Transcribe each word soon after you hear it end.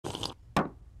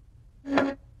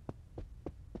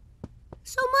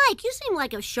So, Mike, you seem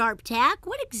like a sharp tack.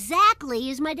 What exactly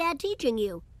is my dad teaching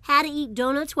you? How to eat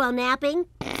donuts while napping?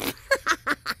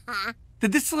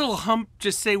 Did this little hump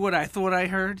just say what I thought I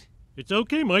heard? It's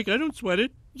okay, Mike. I don't sweat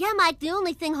it. Yeah, Mike, the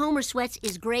only thing Homer sweats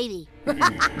is gravy.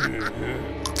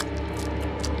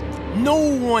 No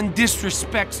one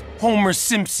disrespects Homer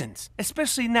Simpsons,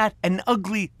 especially not an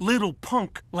ugly little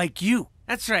punk like you.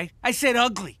 That's right, I said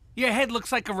ugly. Your head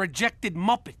looks like a rejected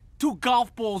Muppet. 2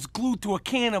 golf balls glued to a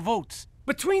can of oats.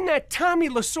 Between that Tommy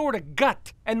Lasorda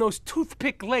gut and those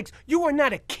toothpick legs, you are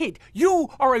not a kid. You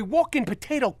are a walking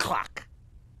potato clock.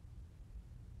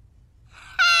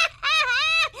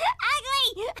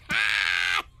 Ugly!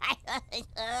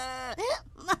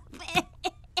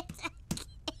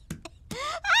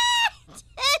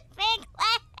 Toothpick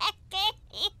leg!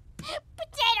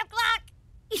 Potato clock!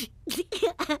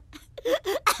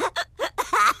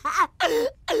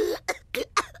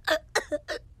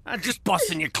 I'm just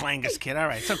busting your clangers, kid. All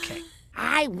right, it's okay.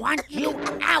 I want you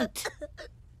out.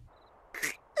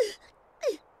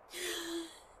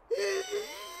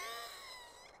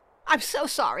 I'm so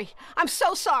sorry. I'm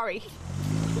so sorry.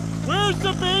 Where's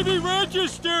the baby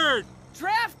registered?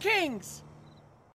 DraftKings!